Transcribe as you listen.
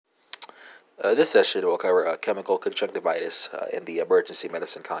This session will cover chemical conjunctivitis in the emergency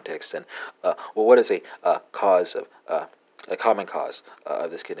medicine context, and what is cause of a common cause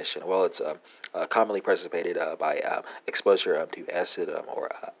of this condition? Well, it's commonly precipitated by exposure to acid or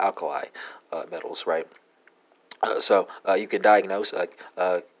alkali metals, right? So you can diagnose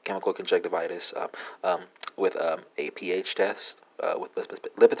chemical conjunctivitis with a pH test with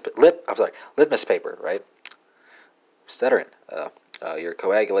litmus paper, right? Stuttering. Your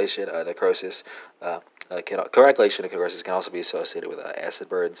coagulation necrosis. Coagulation necrosis can also be associated with acid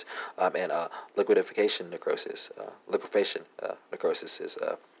burns and liquidification necrosis. Liquefaction necrosis is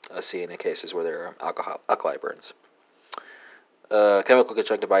seen in cases where there are alkali burns. Chemical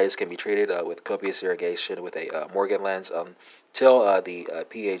conjunctivitis can be treated with copious irrigation with a Morgan lens until the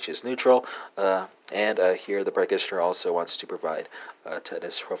pH is neutral. And here the practitioner also wants to provide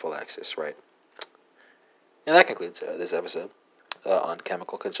tetanus prophylaxis, right? And that concludes this episode on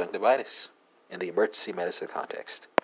chemical conjunctivitis in the emergency medicine context.